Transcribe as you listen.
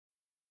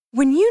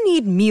When you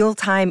need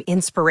mealtime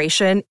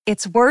inspiration,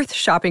 it's worth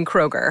shopping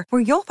Kroger,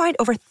 where you'll find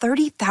over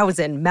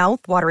 30,000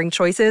 mouth-watering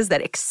choices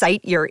that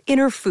excite your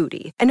inner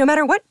foodie. And no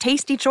matter what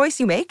tasty choice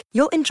you make,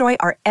 you'll enjoy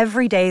our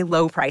everyday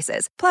low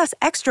prices, plus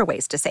extra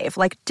ways to save,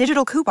 like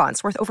digital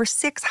coupons worth over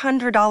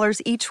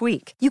 $600 each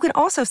week. You can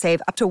also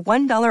save up to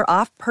 $1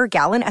 off per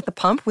gallon at the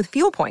pump with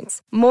fuel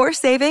points. More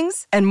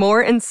savings and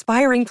more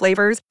inspiring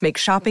flavors make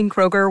shopping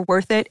Kroger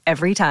worth it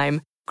every time.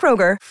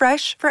 Kroger,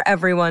 fresh for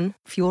everyone.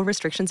 Fuel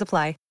restrictions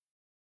apply.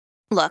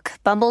 Look,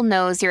 Bumble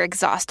knows you're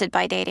exhausted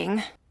by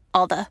dating.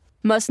 All the,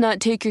 must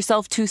not take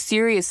yourself too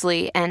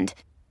seriously, and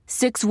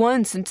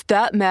 6'1" since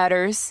that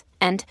matters,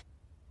 and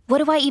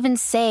what do I even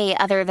say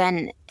other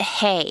than,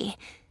 hey?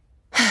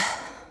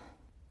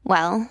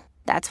 Well,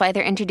 that's why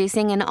they're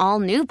introducing an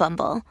all-new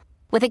Bumble,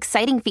 with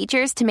exciting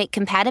features to make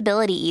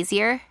compatibility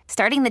easier,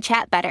 starting the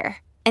chat better,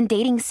 and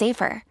dating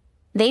safer.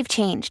 They've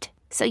changed,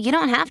 so you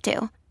don't have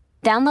to.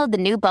 Download the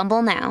new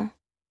Bumble now.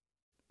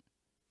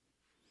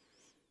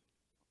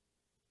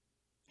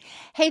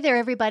 Hey there,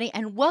 everybody,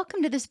 and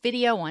welcome to this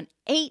video on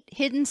 8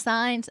 hidden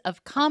signs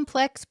of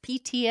complex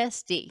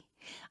PTSD.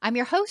 I'm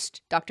your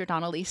host, Dr.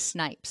 Dawn-Elise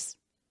Snipes.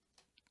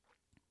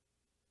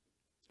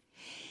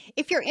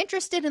 If you're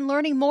interested in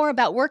learning more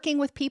about working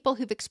with people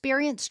who've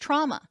experienced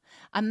trauma,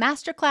 a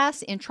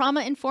masterclass in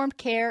trauma-informed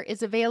care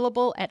is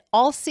available at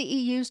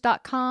allceus.com/TIC.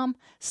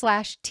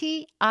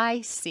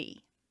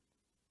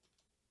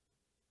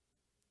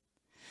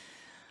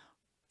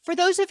 For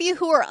those of you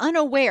who are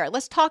unaware,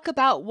 let's talk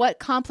about what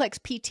complex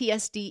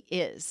PTSD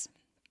is.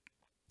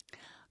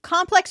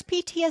 Complex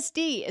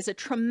PTSD is a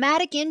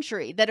traumatic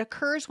injury that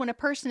occurs when a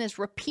person is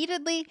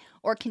repeatedly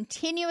or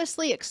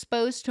continuously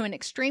exposed to an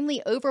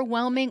extremely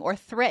overwhelming or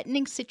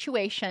threatening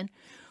situation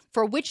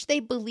for which they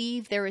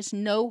believe there is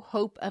no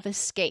hope of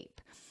escape.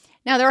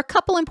 Now, there are a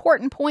couple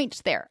important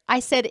points there.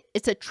 I said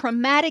it's a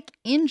traumatic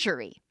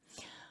injury.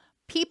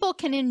 People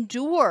can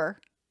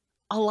endure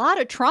a lot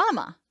of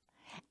trauma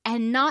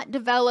and not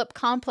develop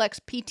complex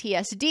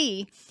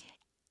PTSD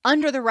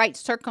under the right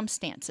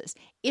circumstances.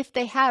 If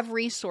they have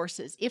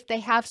resources, if they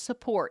have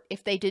support,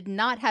 if they did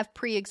not have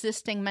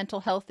pre-existing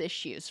mental health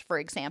issues, for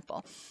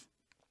example.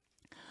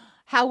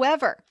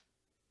 However,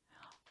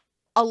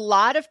 a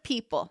lot of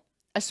people,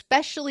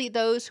 especially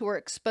those who are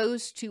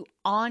exposed to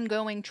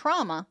ongoing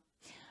trauma,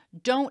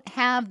 don't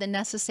have the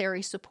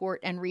necessary support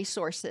and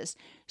resources.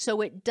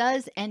 So it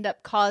does end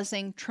up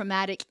causing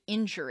traumatic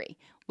injury,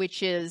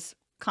 which is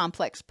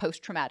complex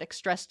post-traumatic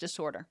stress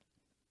disorder.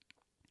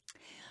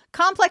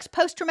 Complex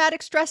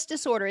post-traumatic stress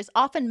disorder is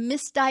often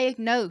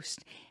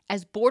misdiagnosed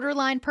as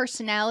borderline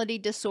personality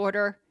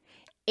disorder,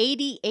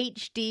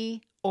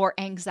 ADHD, or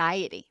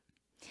anxiety.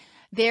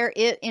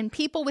 In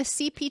people with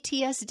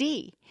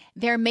CPTSD,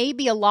 there may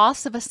be a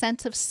loss of a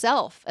sense of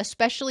self,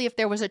 especially if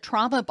there was a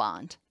trauma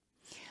bond.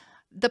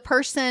 The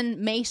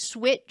person may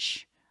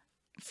switch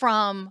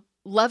from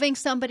loving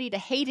somebody to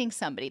hating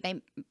somebody.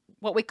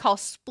 What we call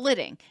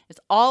splitting.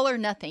 It's all or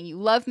nothing. You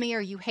love me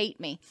or you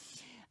hate me.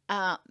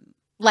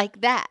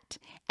 Like that.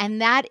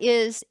 And that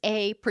is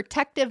a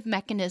protective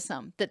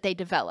mechanism that they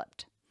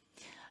developed.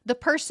 The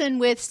person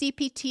with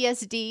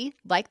CPTSD,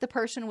 like the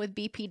person with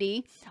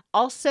BPD,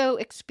 also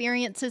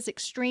experiences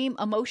extreme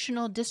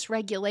emotional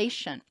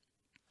dysregulation.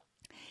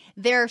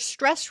 Their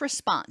stress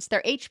response,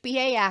 their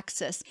HBA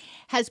axis,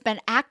 has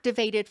been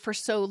activated for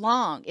so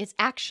long. It's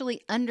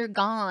actually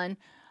undergone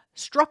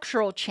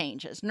structural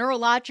changes,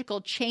 neurological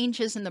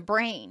changes in the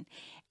brain,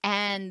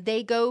 and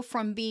they go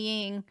from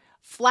being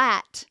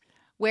flat,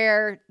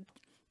 where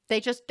they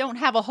just don't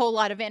have a whole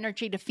lot of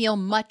energy to feel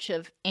much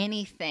of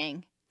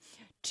anything,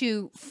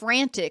 to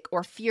frantic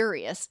or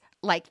furious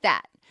like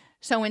that.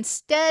 So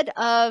instead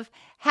of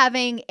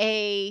having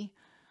a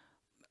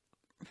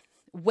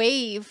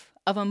wave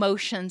of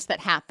emotions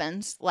that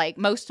happens, like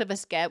most of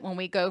us get when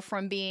we go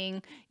from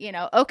being,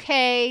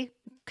 okay,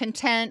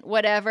 content,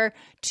 whatever,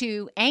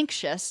 to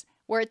anxious,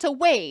 where it's a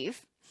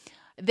wave,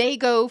 they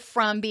go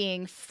from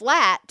being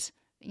flat,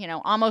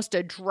 almost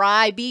a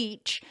dry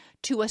beach,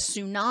 to a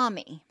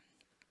tsunami.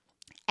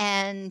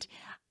 And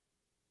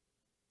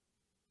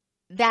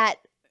that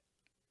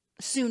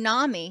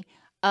tsunami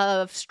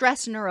of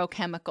stress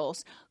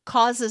neurochemicals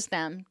causes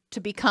them to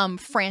become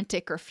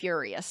frantic or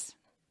furious.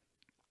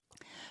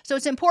 So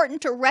it's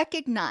important to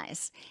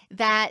recognize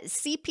that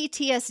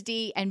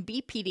CPTSD and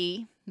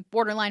BPD,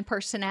 borderline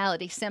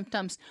personality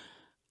symptoms,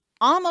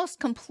 almost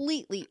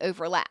completely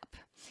overlap.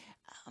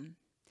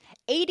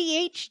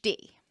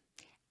 ADHD,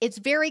 it's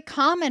very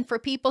common for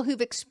people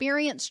who've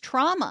experienced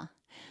trauma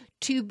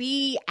to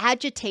be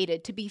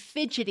agitated, to be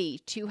fidgety,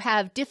 to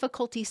have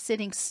difficulty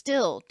sitting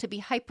still, to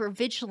be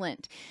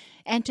hypervigilant,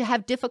 and to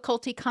have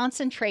difficulty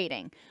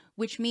concentrating,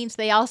 which means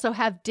they also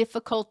have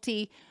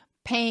difficulty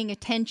paying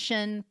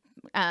attention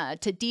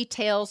to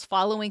details,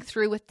 following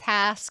through with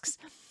tasks.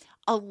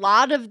 A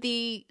lot of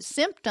the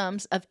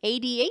symptoms of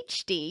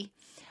ADHD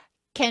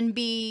can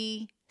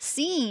be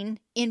seen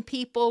in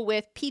people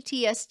with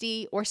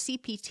PTSD or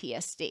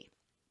CPTSD.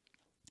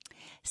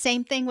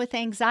 Same thing with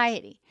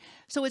anxiety.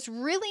 So it's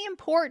really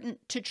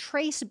important to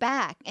trace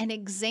back and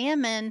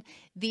examine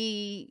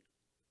the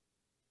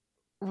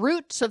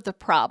roots of the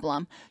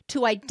problem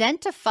to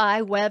identify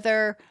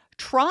whether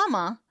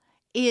trauma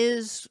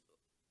is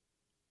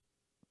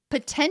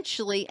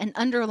potentially an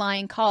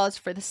underlying cause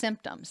for the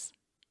symptoms.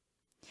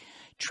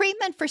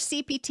 Treatment for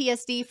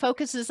CPTSD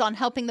focuses on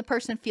helping the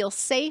person feel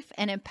safe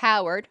and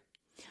empowered,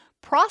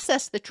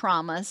 process the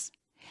traumas,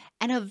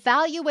 and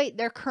evaluate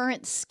their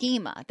current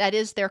schema, that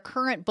is, their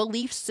current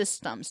belief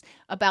systems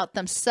about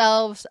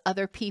themselves,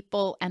 other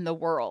people, and the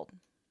world.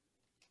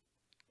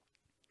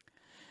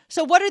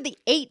 So what are the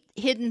 8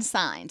 hidden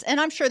signs?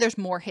 And I'm sure there's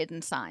more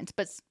hidden signs,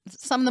 but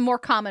some of the more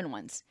common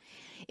ones.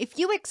 If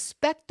you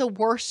expect the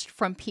worst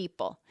from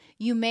people,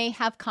 you may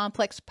have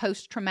complex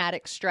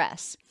post-traumatic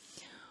stress.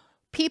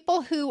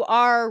 People who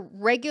are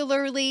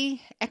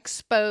regularly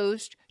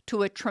exposed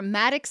to a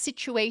traumatic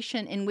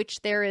situation in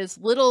which there is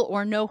little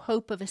or no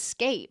hope of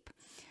escape,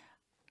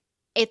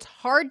 it's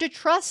hard to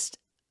trust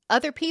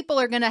other people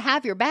are going to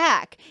have your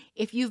back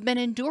if you've been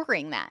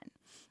enduring that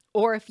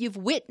or if you've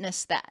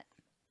witnessed that.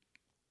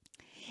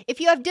 If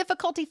you have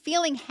difficulty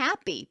feeling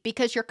happy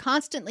because you're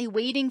constantly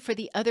waiting for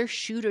the other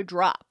shoe to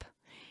drop,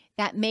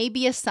 that may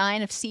be a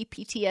sign of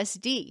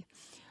CPTSD.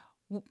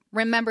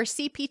 Remember,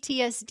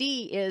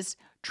 CPTSD is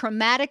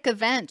traumatic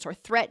events or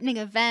threatening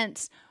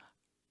events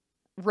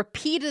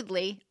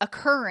repeatedly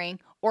occurring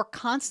or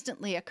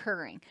constantly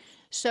occurring.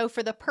 So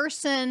for the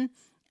person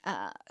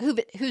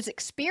who's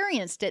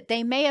experienced it,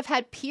 they may have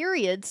had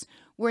periods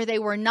where they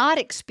were not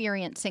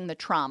experiencing the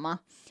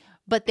trauma,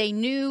 but they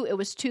knew it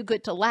was too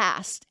good to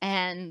last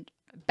and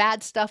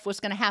bad stuff was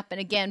going to happen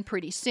again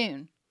pretty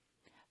soon.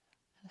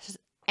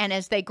 And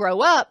as they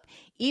grow up,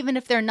 even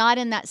if they're not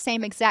in that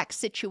same exact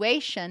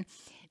situation,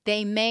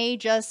 they may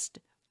just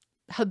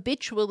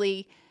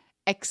habitually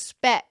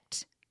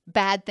expect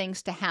bad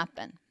things to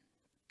happen.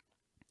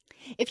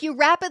 If you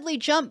rapidly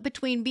jump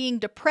between being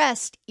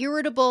depressed,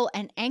 irritable,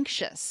 and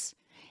anxious,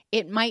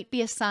 it might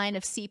be a sign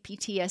of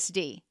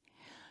CPTSD.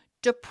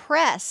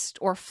 Depressed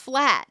or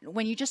flat,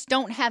 when you just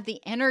don't have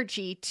the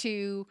energy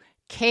to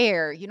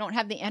care, you don't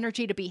have the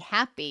energy to be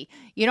happy,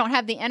 you don't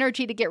have the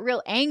energy to get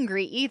real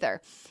angry either.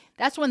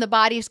 That's when the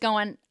body's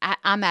going,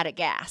 I'm out of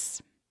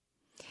gas.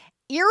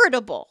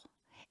 Irritable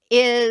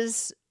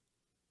is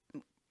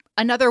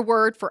another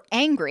word for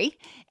angry,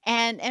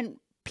 and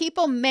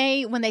people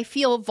may, when they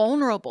feel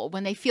vulnerable,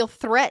 when they feel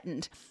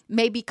threatened,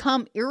 may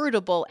become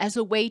irritable as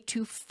a way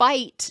to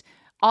fight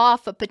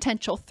off a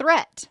potential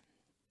threat.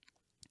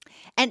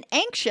 And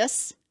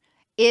anxious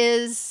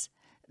is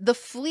the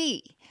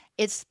flee.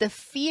 It's the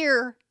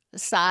fear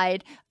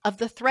side of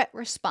the threat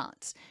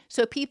response.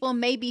 So people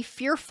may be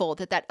fearful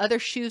that that other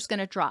shoe's going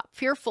to drop,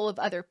 fearful of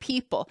other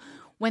people.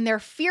 When they're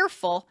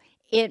fearful,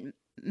 it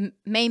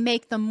may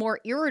make them more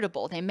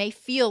irritable. They may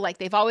feel like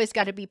they've always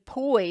got to be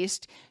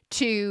poised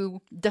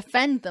to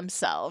defend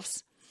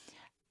themselves.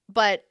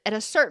 But at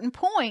a certain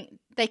point,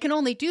 they can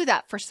only do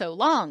that for so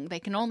long. They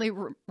can only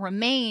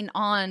remain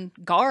on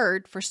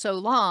guard for so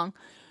long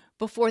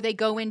before they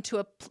go into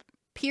a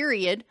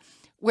period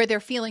where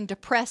they're feeling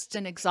depressed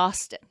and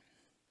exhausted.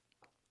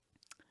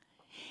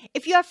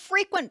 If you have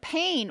frequent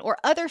pain or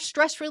other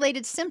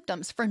stress-related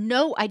symptoms for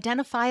no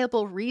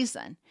identifiable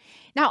reason,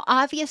 now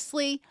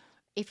obviously,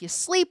 if you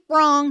sleep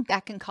wrong,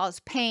 that can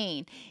cause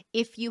pain.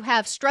 If you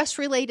have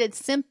stress-related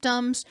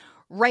symptoms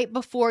right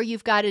before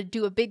you've got to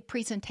do a big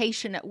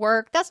presentation at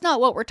work, that's not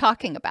what we're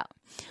talking about.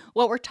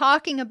 What we're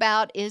talking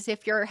about is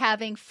if you're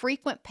having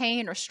frequent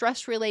pain or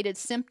stress-related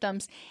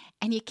symptoms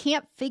and you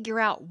can't figure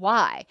out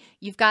why.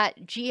 You've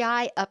got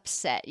GI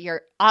upset,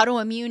 your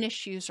autoimmune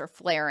issues are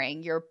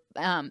flaring, your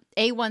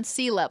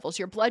A1C levels,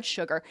 your blood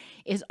sugar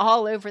is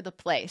all over the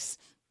place.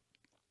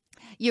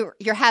 You're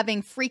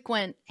having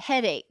frequent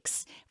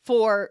headaches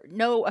for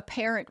no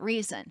apparent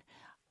reason.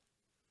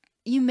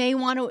 You may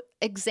want to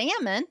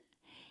examine,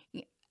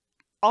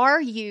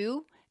 are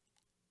you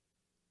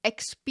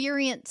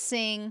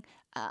experiencing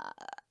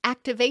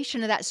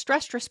activation of that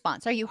stress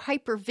response? Are you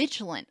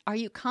hypervigilant? Are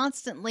you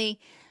constantly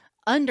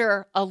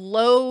under a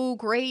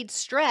low-grade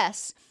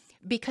stress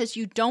because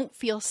you don't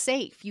feel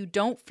safe, you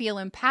don't feel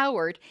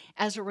empowered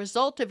as a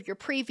result of your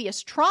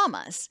previous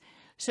traumas?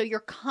 So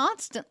you're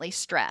constantly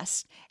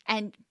stressed,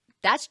 and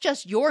that's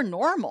just your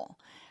normal.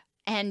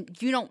 And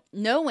you don't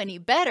know any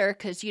better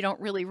because you don't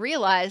really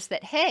realize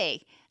that,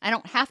 hey, I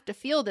don't have to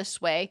feel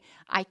this way.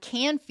 I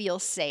can feel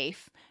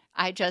safe.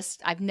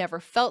 I've never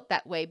felt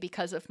that way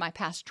because of my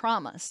past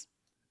traumas.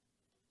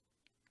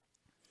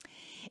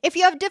 If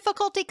you have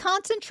difficulty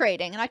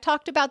concentrating, and I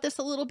talked about this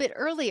a little bit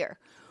earlier,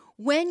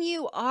 when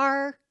you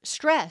are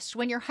stressed,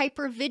 when you're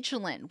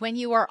hypervigilant, when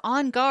you are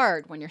on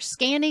guard, when you're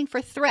scanning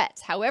for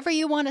threats, however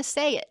you want to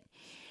say it,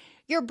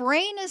 your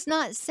brain is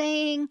not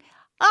saying,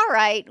 all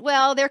right,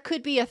 well, there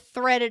could be a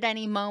threat at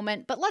any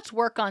moment, but let's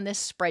work on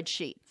this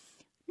spreadsheet.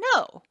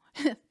 No,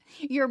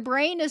 your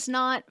brain is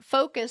not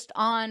focused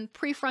on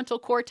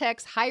prefrontal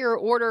cortex, higher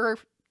order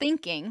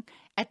thinking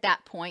at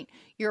that point.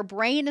 Your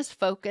brain is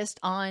focused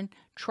on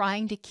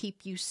trying to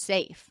keep you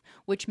safe,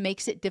 which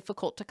makes it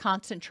difficult to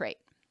concentrate.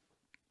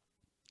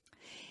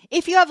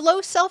 If you have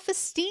low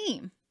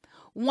self-esteem,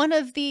 one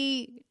of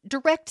the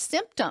direct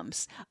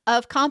symptoms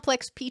of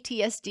complex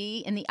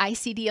PTSD in the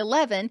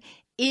ICD-11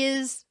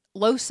 is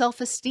low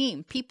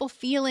self-esteem, people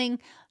feeling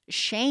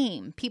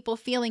shame, people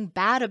feeling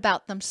bad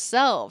about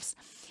themselves.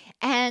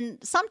 And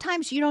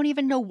sometimes you don't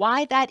even know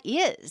why that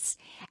is.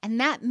 And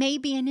that may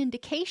be an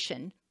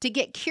indication to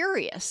get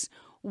curious.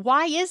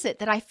 Why is it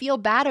that I feel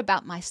bad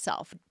about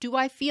myself? Do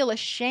I feel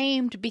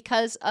ashamed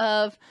because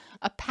of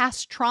a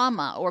past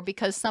trauma, or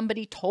because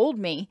somebody told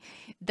me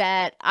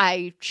that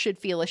I should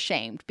feel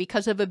ashamed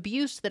because of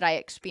abuse that I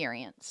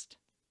experienced?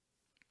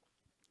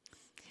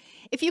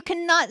 If you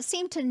cannot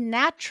seem to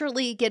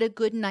naturally get a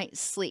good night's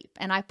sleep,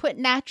 and I put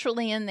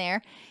naturally in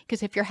there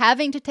because if you're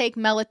having to take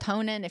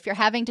melatonin, if you're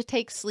having to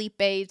take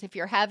sleep aids, if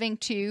you're having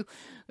to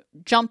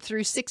jump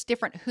through 6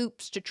 different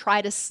hoops to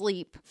try to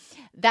sleep,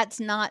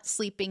 that's not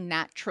sleeping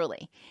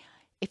naturally.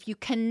 If you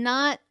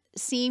cannot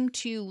seem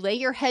to lay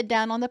your head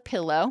down on the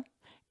pillow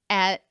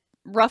at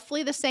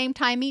roughly the same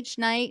time each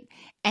night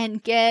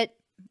and get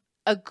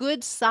a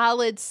good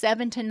solid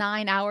 7 to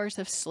 9 hours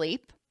of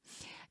sleep,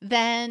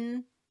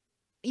 then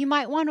you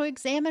might want to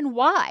examine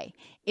why.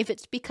 If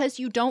it's because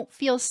you don't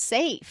feel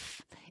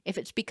safe, if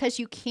it's because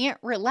you can't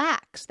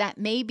relax, that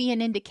may be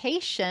an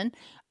indication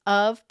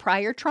of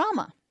prior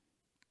trauma.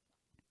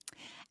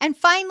 And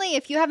finally,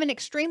 if you have an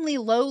extremely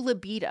low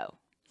libido,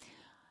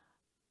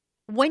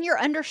 when you're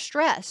under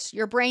stress,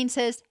 your brain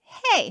says,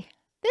 hey,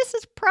 this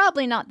is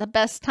probably not the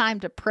best time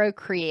to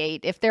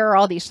procreate if there are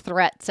all these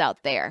threats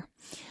out there.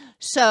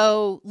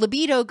 So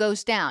libido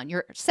goes down.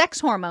 Your sex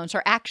hormones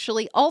are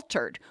actually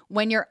altered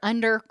when you're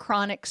under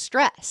chronic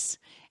stress.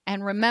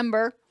 And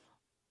remember,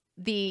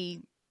 the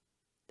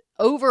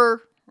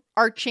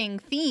overarching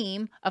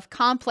theme of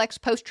complex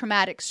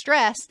post-traumatic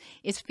stress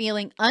is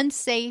feeling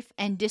unsafe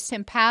and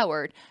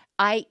disempowered,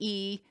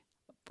 i.e.,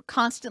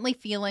 constantly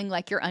feeling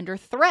like you're under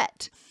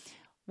threat,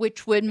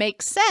 which would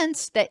make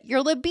sense that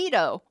your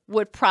libido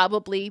would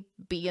probably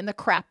be in the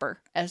crapper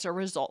as a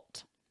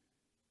result.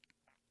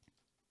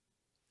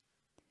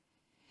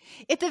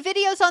 If the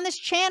videos on this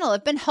channel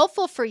have been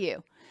helpful for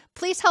you,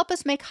 please help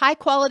us make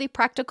high-quality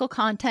practical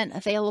content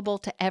available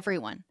to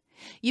everyone.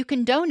 You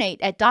can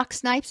donate at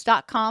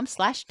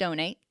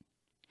DocSnipes.com/donate.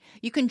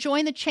 You can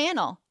join the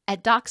channel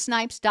at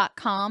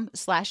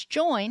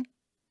DocSnipes.com/join,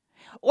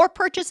 or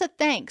purchase a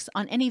thanks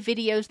on any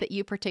videos that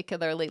you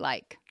particularly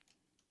like.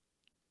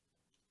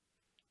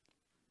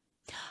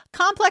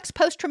 Complex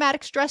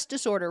post-traumatic stress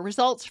disorder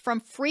results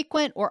from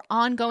frequent or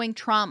ongoing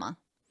trauma.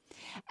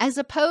 As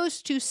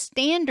opposed to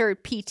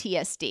standard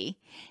PTSD,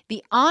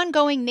 the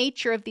ongoing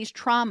nature of these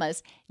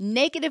traumas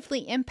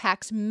negatively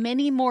impacts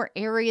many more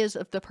areas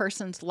of the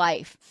person's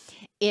life.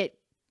 It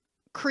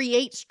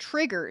creates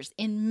triggers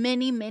in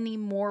many, many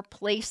more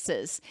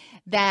places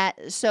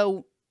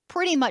so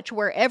pretty much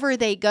wherever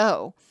they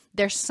go,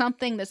 there's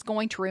something that's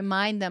going to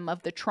remind them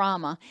of the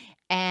trauma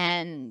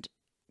and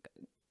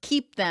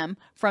keep them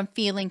from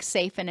feeling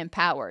safe and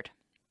empowered.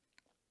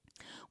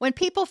 When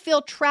people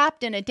feel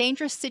trapped in a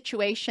dangerous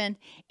situation,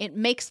 it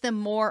makes them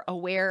more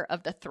aware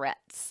of the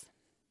threats.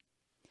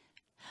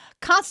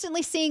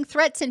 Constantly seeing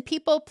threats in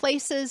people,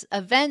 places,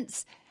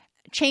 events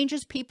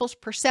changes people's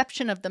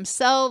perception of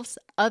themselves,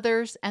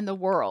 others, and the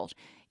world.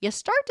 You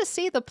start to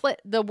see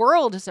the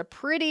world as a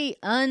pretty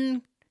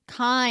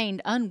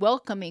unkind,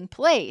 unwelcoming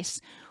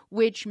place,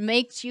 which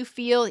makes you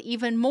feel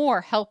even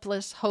more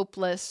helpless,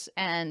 hopeless,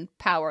 and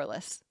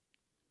powerless.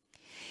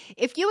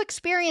 If you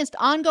experienced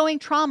ongoing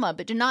trauma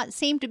but do not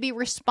seem to be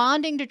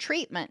responding to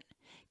treatment,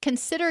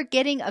 consider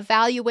getting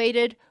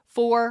evaluated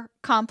for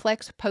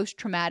complex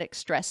post-traumatic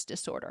stress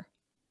disorder.